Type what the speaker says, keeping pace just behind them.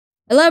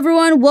Hello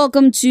everyone,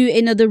 welcome to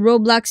another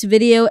Roblox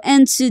video,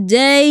 and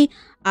today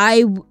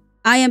I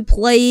am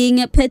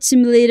playing Pet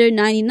Simulator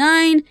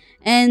 99,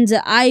 and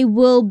I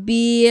will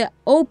be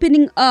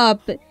opening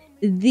up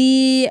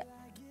the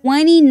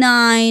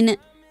 29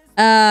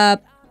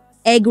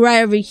 egg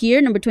right over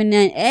here, number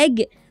 29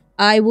 egg.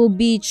 I will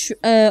be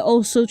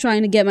also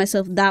trying to get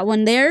myself that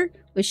one there,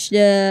 which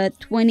the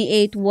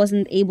 28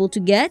 wasn't able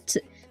to get.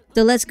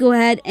 So let's go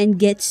ahead and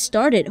get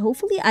started.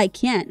 Hopefully I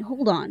can.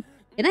 Hold on.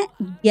 Can I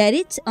get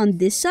it on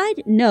this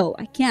side? No,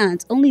 I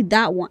can't. Only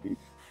that one.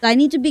 So I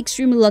need to be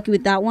extremely lucky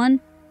with that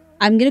one.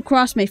 I'm gonna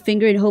cross my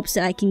finger in hopes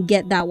that I can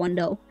get that one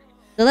though.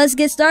 So let's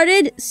get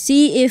started.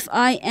 See if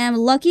I am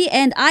lucky.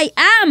 And I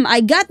am!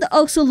 I got the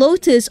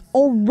Oxalotus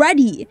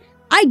already.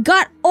 I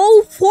got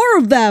all 4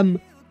 of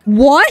them.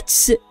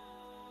 What?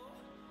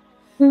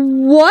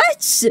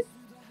 What?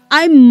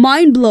 I'm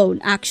mind blown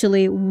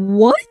actually.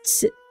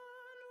 What?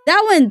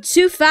 That went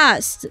too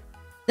fast.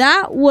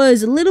 That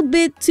was a little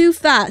bit too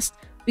fast.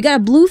 We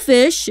got a blue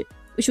fish,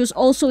 which was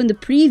also in the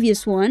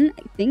previous one,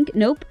 I think.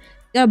 Nope.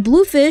 We got a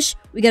blue fish.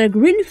 We got a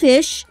green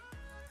fish.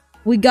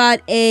 We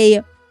got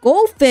a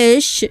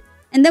goldfish.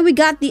 And then we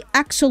got the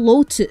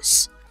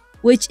axolotus,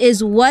 which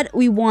is what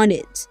we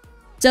wanted.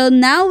 So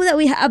now that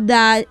we have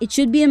that, it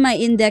should be in my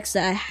index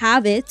that I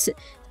have it.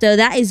 So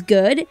that is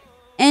good.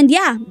 And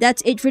yeah,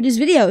 that's it for this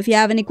video. If you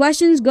have any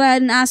questions, go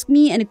ahead and ask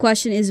me. Any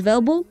question is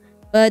available.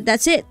 But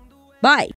that's it. Bye.